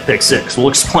yet Pick 6. We'll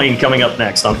explain coming up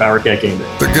next on Powercat Game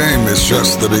Day. The game is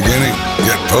just the beginning.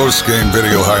 Get post-game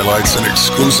video highlights and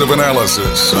exclusive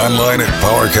analysis online at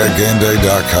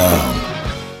PowerCatGameDay.com.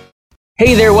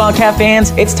 Hey there, Wildcat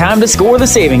fans. It's time to score the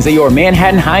savings at your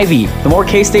Manhattan Hy-Vee. The more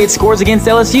K-State scores against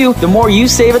LSU, the more you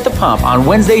save at the pump on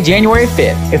Wednesday, January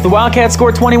 5th. If the Wildcats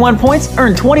score 21 points,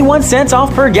 earn 21 cents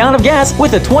off per gallon of gas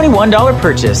with a $21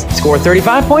 purchase. Score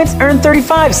 35 points, earn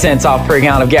 35 cents off per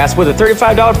gallon of gas with a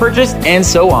 $35 purchase, and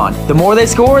so on. The more they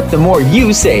score, the more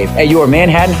you save at your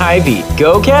Manhattan Hy-Vee.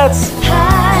 Go Cats!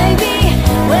 Hy-Vee,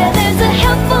 where there's a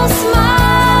helpful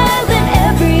smile in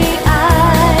every eye.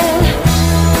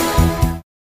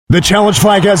 The challenge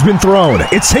flag has been thrown.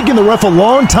 It's taken the ref a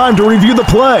long time to review the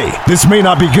play. This may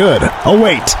not be good. Oh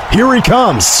wait, here he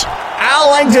comes.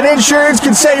 Al Langton Insurance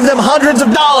can save them hundreds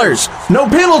of dollars. No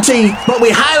penalty, but we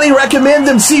highly recommend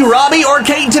them see Robbie or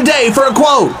Kate today for a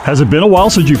quote. Has it been a while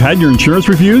since you've had your insurance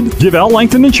reviewed? Give Al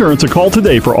Langton Insurance a call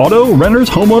today for auto, renters,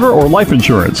 homeowner, or life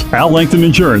insurance. Al Langton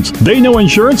Insurance. They know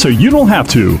insurance so you don't have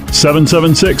to.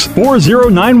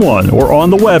 776-4091 or on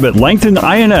the web at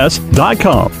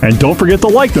langtonins.com. And don't forget to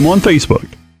like them on Facebook.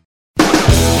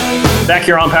 Back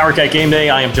here on Powercat Game Day,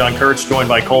 I am John Kurtz, joined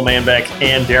by Cole Manbeck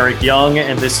and Derek Young,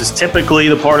 and this is typically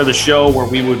the part of the show where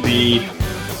we would be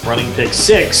running Pick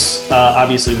 6.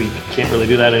 Obviously, we can't really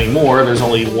do that anymore. There's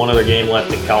only one other game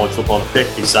left in college football to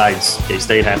pick besides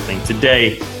K-State happening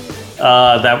today,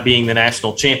 that being the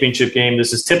national championship game.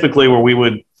 This is typically where we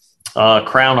would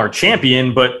crown our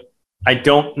champion, but I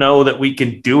don't know that we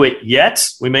can do it yet.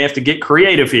 We may have to get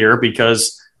creative here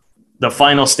because the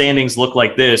final standings look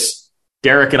like this.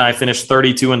 Derek and I finished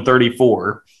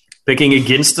 32-34, picking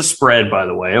against the spread, by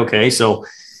the way. Okay, so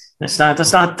that's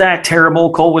not that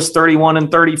terrible. Cole was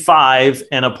 31-35,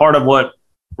 and a part of what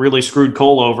really screwed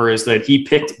Cole over is that he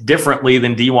picked differently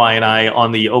than DY and I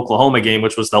on the Oklahoma game,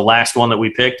 which was the last one that we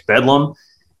picked, Bedlam.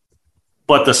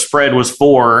 But the spread was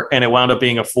 4, and it wound up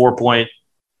being a 4-point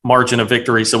margin of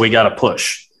victory, so we got a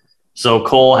push. So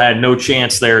Cole had no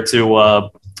chance there to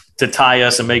tie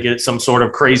us and make it some sort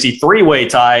of crazy 3-way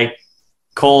tie.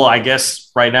 Cole, I guess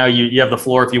right now you have the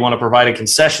floor if you want to provide a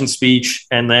concession speech.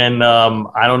 And then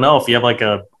I don't know if you have like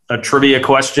a trivia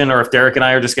question or if Derek and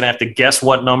I are just going to have to guess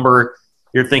what number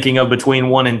you're thinking of between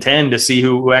 1 and 10 to see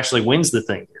who actually wins the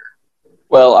thing here.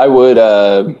 Well, I would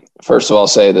first of all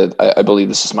say that I believe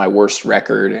this is my worst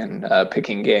record in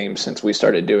picking games since we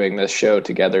started doing this show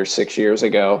together 6 years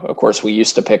ago. Of course, we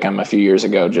used to pick them a few years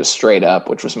ago just straight up,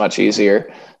 which was much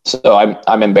easier. So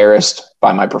I'm embarrassed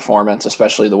by my performance,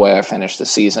 especially the way I finished the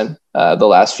season the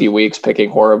last few weeks, picking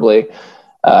horribly.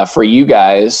 For you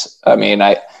guys, I mean,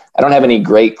 I don't have any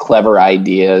great, clever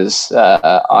ideas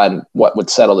on what would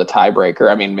settle the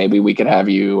tiebreaker. I mean, maybe we could have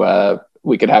you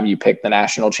pick the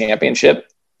national championship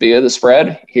via the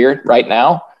spread here right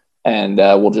now, and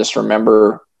we'll just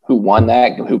remember who won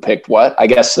that, who picked what. I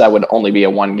guess that would only be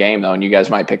a one game though, and you guys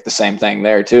might pick the same thing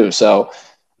there too. So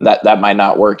that might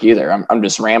not work either. I'm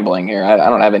just rambling here. I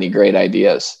don't have any great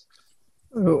ideas.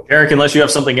 Eric, unless you have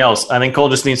something else, I think Cole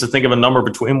just needs to think of a number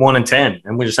between 1 and 10,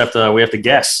 and we have to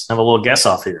guess, have a little guess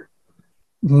off here.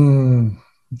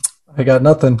 I got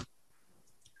nothing.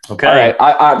 Okay. All right.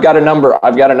 I've got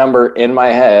a number in my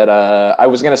head. I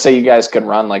was going to say you guys could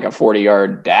run like a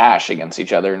 40-yard dash against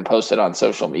each other and post it on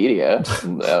social media,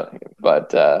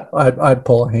 but I'd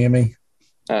pull a hammy.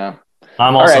 Yeah.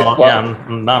 I'm also All right, well,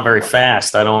 I'm not very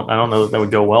fast. I don't know that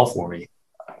would go well for me.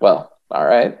 Well, all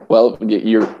right. Well,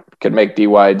 you could make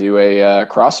DY do a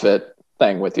CrossFit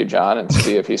thing with you, John, and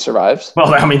see if he survives.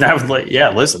 Well, I mean, that would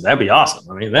listen, that'd be awesome.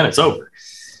 I mean, then it's over.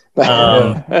 Be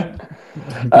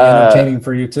entertaining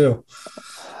for you too.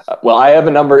 Well, I have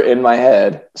a number in my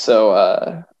head,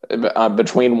 so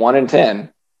between 1 and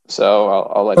 10. So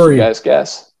I'll let 3. you guys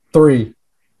guess. 3.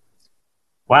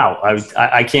 Wow,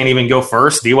 I can't even go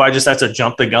first. DY just has to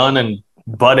jump the gun and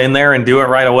butt in there and do it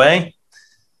right away.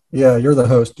 Yeah, you're the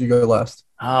host. You go last.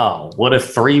 Oh, what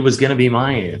if 3 was going to be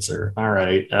my answer? All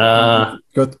right.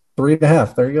 Go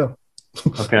 3.5. There you go.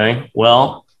 Okay.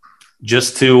 Well,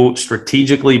 just to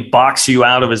strategically box you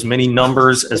out of as many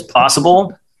numbers as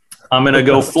possible, I'm going to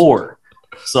go 4.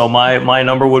 So my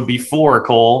number would be 4,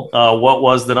 Cole. What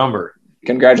was the number?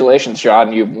 Congratulations,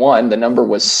 John. You've won. The number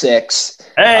was 6.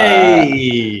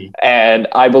 Hey! And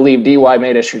I believe DY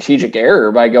made a strategic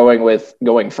error by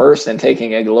going first and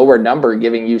taking a lower number,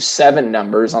 giving you 7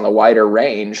 numbers on the wider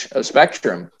range of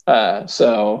spectrum.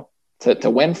 So to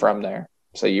win from there.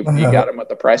 So you got him with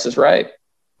the Price is Right.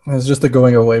 It's just a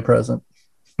going away present.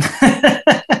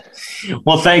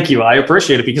 Well, thank you. I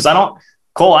appreciate it because I don't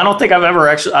think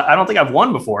I've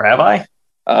won before. Have I?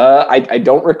 I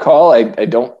don't recall. I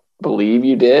don't believe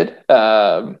you did.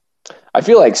 I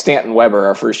feel like Stanton Weber,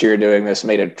 our first year doing this,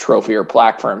 made a trophy or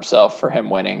plaque for himself for him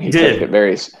winning. He took it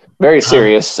very, very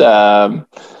serious. But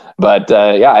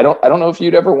I don't know if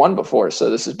you'd ever won before. So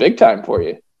this is big time for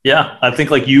you. Yeah, I think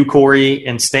like you, Corey,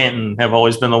 and Stanton have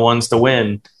always been the ones to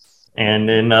win. And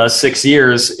in 6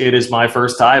 years, it is my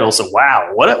first title. So,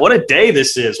 wow, what a day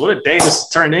this is. What a day this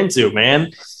turned into,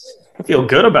 man. I feel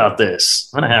good about this.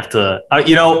 I'm going to have to,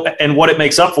 and what it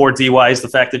makes up for, DY, is the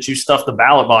fact that you stuffed the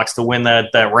ballot box to win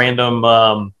that random,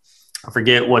 I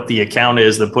forget what the account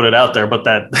is that put it out there, but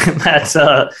that's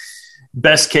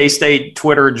best K-State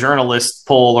Twitter journalist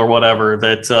poll or whatever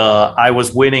that I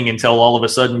was winning until all of a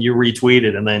sudden you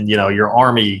retweeted. And then, your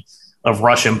army of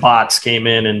Russian bots came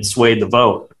in and swayed the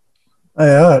vote.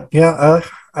 I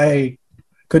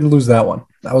couldn't lose that one.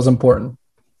 That was important.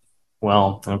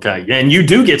 Well, okay. And you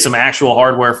do get some actual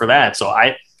hardware for that. So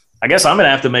I guess I'm going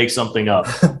to have to make something up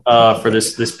for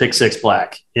this Pick 6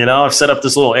 plaque. I've set up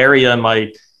this little area in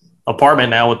my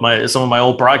apartment now with some of my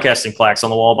old broadcasting plaques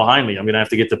on the wall behind me. I'm going to have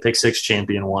to get the Pick 6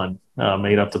 champion one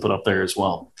made up to put up there as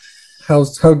well. How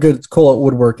good is Cole at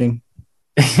woodworking?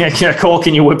 Yeah, Cole,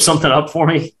 can you whip something up for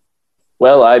me?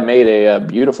 Well, I made a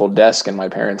beautiful desk in my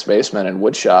parents' basement and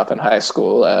wood shop in high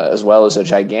school, as well as a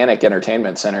gigantic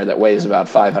entertainment center that weighs about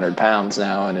 500 pounds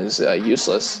now and is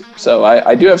useless. So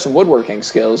I do have some woodworking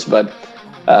skills, but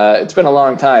it's been a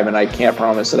long time, and I can't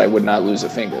promise that I would not lose a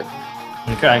finger.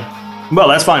 Okay. Well,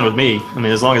 that's fine with me. I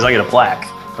mean, as long as I get a plaque,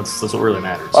 that's what really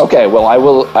matters. Okay. Well, I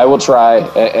will try,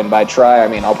 and by try, I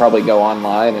mean I'll probably go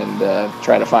online and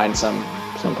try to find some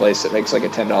place that makes like a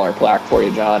 $10 plaque for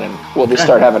you, John, and we'll just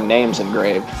start having names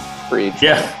engraved for each.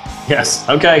 Yeah. Yes.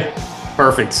 Okay.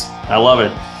 Perfect. I love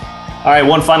it. All right.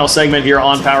 One final segment here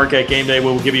on Powercat Game Day.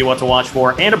 We'll give you what to watch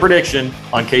for and a prediction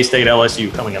on K-State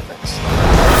LSU coming up next.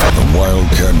 The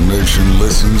Wildcat Nation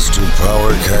listens to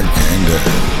Powercat Game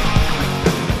Day.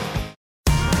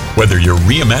 Whether you're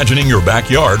reimagining your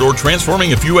backyard or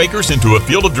transforming a few acres into a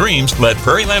field of dreams, let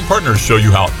Prairieland Partners show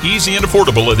you how easy and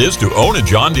affordable it is to own a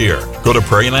John Deere. Go to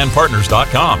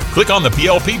prairielandpartners.com. Click on the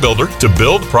PLP builder to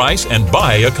build, price, and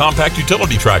buy a compact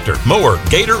utility tractor, mower,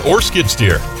 gator, or skid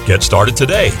steer. Get started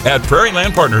today at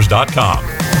prairielandpartners.com.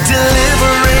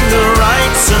 Delivering the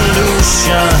right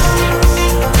solution.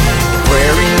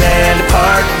 Prairieland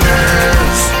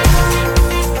Partners.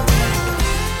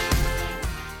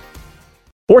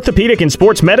 Orthopedic and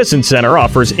Sports Medicine Center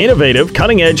offers innovative,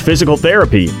 cutting-edge physical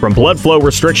therapy, from blood flow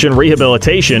restriction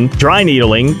rehabilitation, dry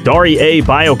needling, DARI-A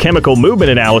biochemical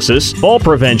movement analysis, fall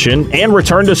prevention, and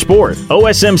return to sport.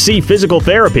 OSMC Physical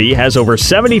Therapy has over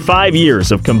 75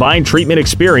 years of combined treatment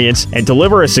experience and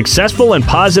deliver a successful and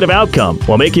positive outcome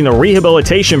while making the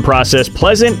rehabilitation process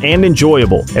pleasant and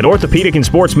enjoyable. At Orthopedic and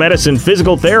Sports Medicine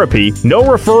Physical Therapy, no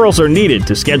referrals are needed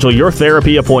to schedule your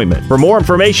therapy appointment. For more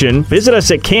information, visit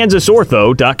us at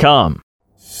kansasortho.com.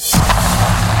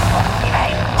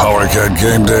 Powercat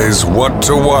Game Day's What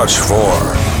to Watch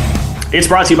For. It's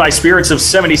brought to you by Spirits of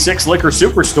 76 Liquor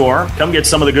Superstore. Come get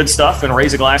some of the good stuff and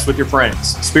raise a glass with your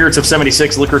friends. Spirits of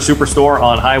 76 Liquor Superstore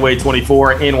on Highway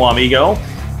 24 in Wamego.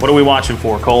 What are we watching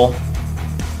for, Cole?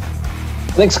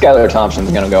 I think Skylar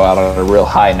Thompson's going to go out on a real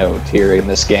high note here in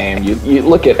this game. You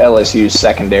look at LSU's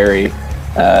secondary.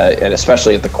 and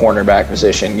especially at the cornerback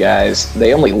position, guys.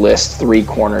 They only list 3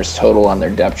 corners total on their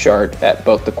depth chart at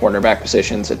both the cornerback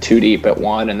positions, a 2 deep at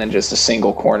 1, and then just a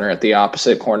single corner at the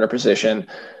opposite corner position.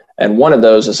 And one of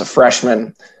those is a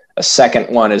freshman. A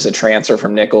second one is a transfer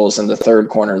from Nichols, and the third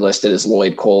corner listed is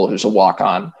Lloyd Cole, who's a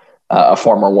walk-on, a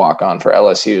former walk-on for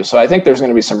LSU. So I think there's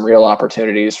going to be some real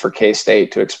opportunities for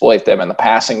K-State to exploit them in the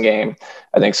passing game.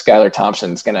 I think Skylar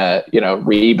Thompson's going to,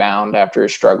 rebound after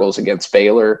his struggles against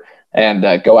Baylor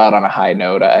and go out on a high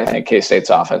note. I think K-State's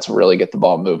offense will really get the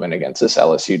ball moving against this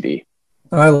LSU D.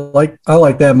 I like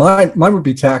that. Mine would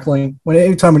be tackling.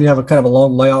 Anytime when you have a kind of a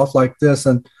long layoff like this,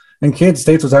 and Kansas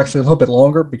State was actually a little bit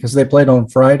longer because they played on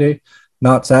Friday,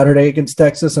 not Saturday against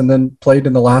Texas, and then played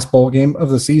in the last bowl game of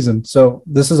the season. So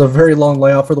this is a very long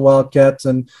layoff for the Wildcats,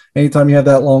 and anytime you have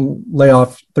that long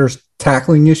layoff, there's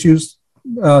tackling issues.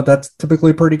 That's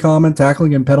typically pretty common,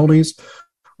 tackling and penalties,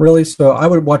 really. So I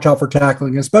would watch out for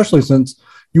tackling, especially since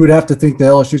you would have to think the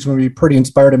LSU is going to be pretty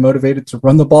inspired and motivated to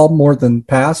run the ball more than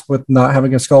pass with not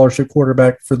having a scholarship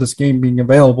quarterback for this game being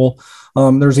available.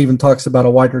 There's even talks about a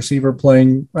wide receiver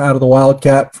playing out of the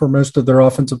Wildcat for most of their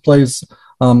offensive plays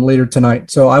later tonight.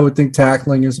 So I would think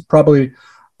tackling is probably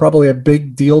a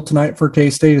big deal tonight for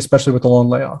K-State, especially with the long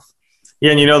layoff.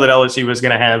 Yeah, and you know that LSU is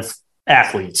going to have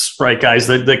athletes, right, guys,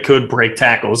 that could break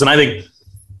tackles. And I think,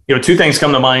 2 things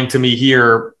come to mind to me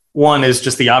here. One is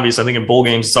just the obvious. I think in bowl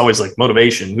games, it's always like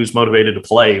motivation. Who's motivated to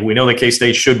play? We know that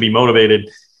K-State should be motivated.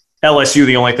 LSU,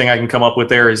 the only thing I can come up with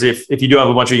there is if you do have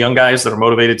a bunch of young guys that are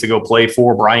motivated to go play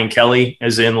for Brian Kelly,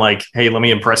 as in like, hey, let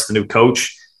me impress the new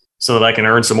coach so that I can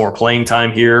earn some more playing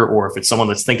time here. Or if it's someone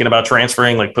that's thinking about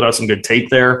transferring, like put out some good tape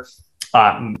there.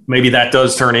 Maybe that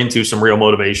does turn into some real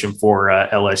motivation for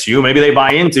LSU. Maybe they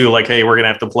buy into like, hey, we're going to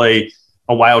have to play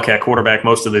a Wildcat quarterback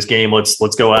most of this game.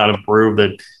 Let's go out and prove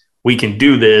that we can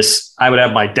do this. I would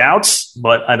have my doubts,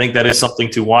 but I think that is something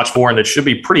to watch for, and that should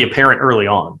be pretty apparent early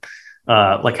on,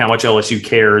 like how much LSU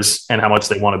cares and how much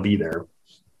they want to be there.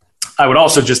 I would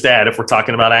also just add, if we're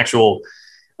talking about actual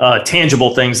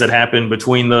tangible things that happen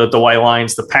between the white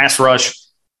lines, the pass rush,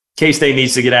 K-State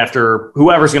needs to get after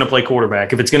whoever's going to play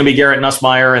quarterback. If it's going to be Garrett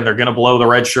Nussmeier and they're going to blow the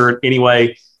red shirt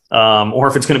anyway, or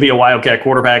if it's going to be a Wildcat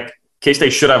quarterback,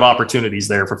 K-State should have opportunities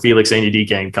there for Felix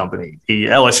Anudike and company. The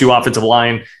LSU offensive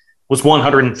line was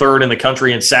 103rd in the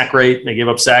country in sack rate. They gave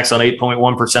up sacks on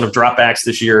 8.1% of dropbacks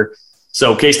this year.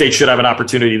 So K-State should have an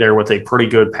opportunity there with a pretty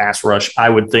good pass rush. I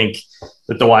would think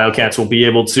that the Wildcats will be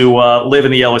able to live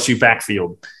in the LSU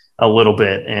backfield a little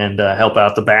bit and help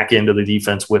out the back end of the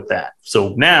defense with that.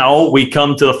 So now we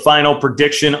come to the final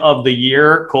prediction of the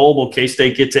year. Cole, will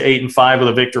K-State get to 8-5 with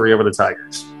a victory over the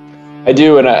Tigers? I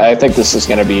do, and I think this is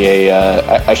going to be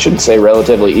I shouldn't say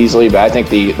relatively easily, but I think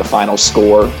the final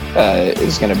score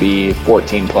is going to be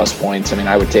 14-plus points. I mean,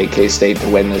 I would take K-State to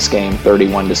win this game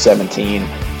 31-17.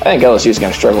 I think LSU is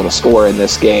going to struggle to score in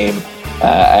this game.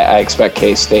 I expect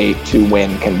K-State to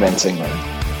win convincingly.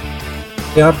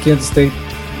 Yeah, Kansas State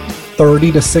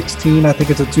 30-16. I think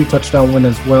it's a 2-touchdown win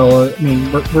as well. I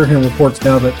mean, we're hearing reports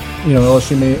now that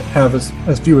LSU may have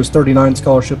as few as 39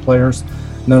 scholarship players.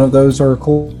 None of those are a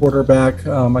quarterback.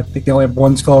 I think they only have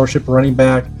 1 scholarship running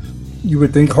back. You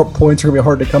would think points are going to be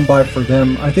hard to come by for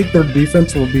them. I think their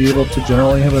defense will be able to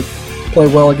generally play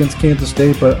well against Kansas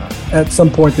State, but at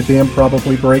some point the dam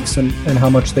probably breaks and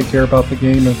how much they care about the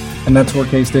game, and that's where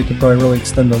K-State can probably really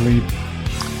extend the lead.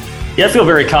 Yeah, I feel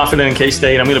very confident in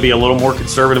K-State. I'm going to be a little more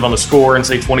conservative on the score and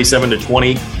say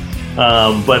 27-20.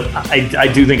 But I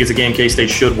do think it's a game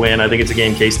K-State should win. I think it's a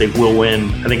game K-State will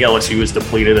win. I think LSU is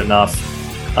depleted enough.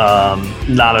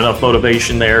 Not enough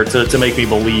motivation there to make me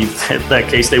believe that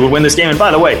K-State would win this game. And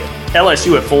by the way,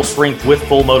 LSU at full strength with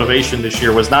full motivation this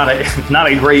year was not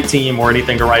a great team or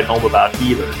anything to write home about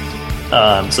either.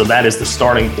 So that is the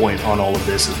starting point on all of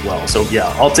this as well. So yeah,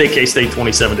 I'll take K-State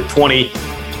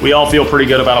 27-20. We all feel pretty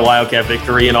good about a Wildcat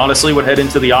victory, and honestly would head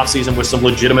into the offseason with some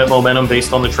legitimate momentum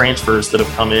based on the transfers that have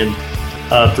come in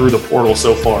through the portal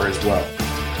so far as well.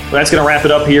 But that's going to wrap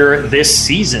it up here this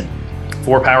season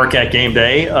for Powercat Game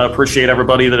Day. Appreciate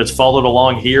everybody that has followed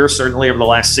along here. Certainly over the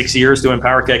last 6 years doing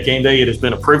Powercat Game Day, it has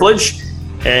been a privilege,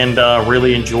 and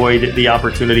really enjoyed the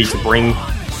opportunity to bring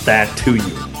that to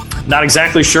you. Not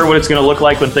exactly sure what it's going to look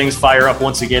like when things fire up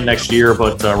once again next year,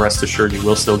 but rest assured you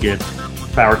will still get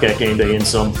Powercat Game Day in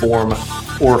some form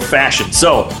or fashion.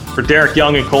 So for Derek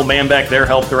Young and Cole Manbeck, their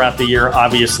help throughout the year,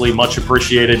 obviously much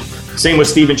appreciated. Same with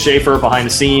Steven Schaefer behind the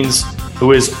scenes,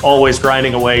 who is always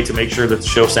grinding away to make sure that the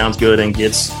show sounds good and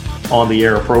gets on the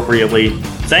air appropriately.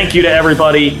 Thank you to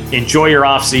everybody. Enjoy your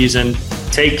off season.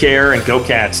 Take care and go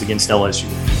Cats against LSU.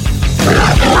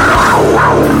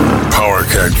 Power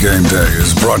Powercat Game Day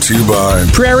is brought to you by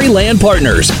Prairie Land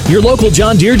Partners, your local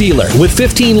John Deere dealer with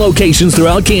 15 locations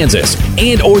throughout Kansas,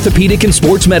 and Orthopedic and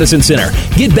Sports Medicine Center.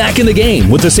 Get back in the game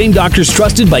with the same doctors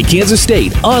trusted by Kansas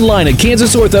State. Online at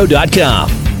kansasortho.com.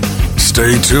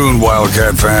 Stay tuned,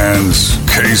 Wildcat fans.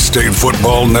 K-State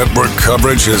Football Network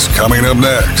coverage is coming up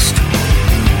next.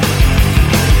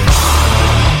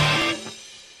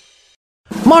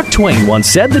 Mark Twain once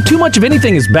said that too much of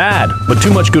anything is bad, but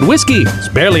too much good whiskey is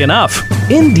barely enough.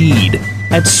 Indeed.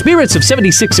 At Spirits of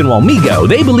 76 in Walmego,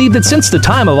 they believe that since the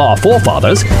time of our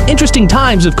forefathers, interesting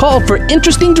times have called for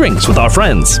interesting drinks with our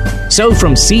friends. So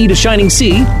from sea to shining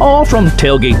sea, or from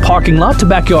tailgate parking lot to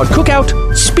backyard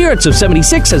cookout, Spirits of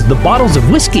 76 has the bottles of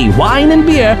whiskey, wine, and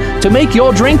beer to make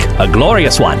your drink a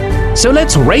glorious one. So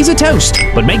let's raise a toast,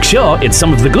 but make sure it's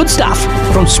some of the good stuff.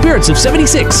 From Spirits of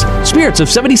 76, Spirits of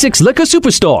 76 Liquor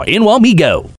Superstore in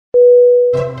Walmego.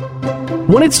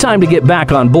 When it's time to get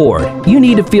back on board, you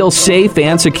need to feel safe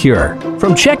and secure.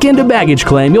 From check-in to baggage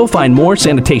claim, you'll find more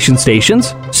sanitation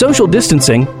stations, social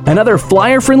distancing, and other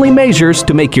flyer-friendly measures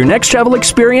to make your next travel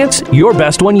experience your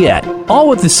best one yet. All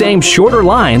with the same shorter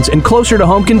lines and closer to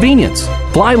home convenience.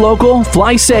 Fly local,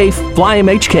 fly safe, fly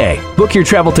MHK. Book your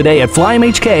travel today at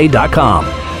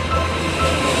flymhk.com.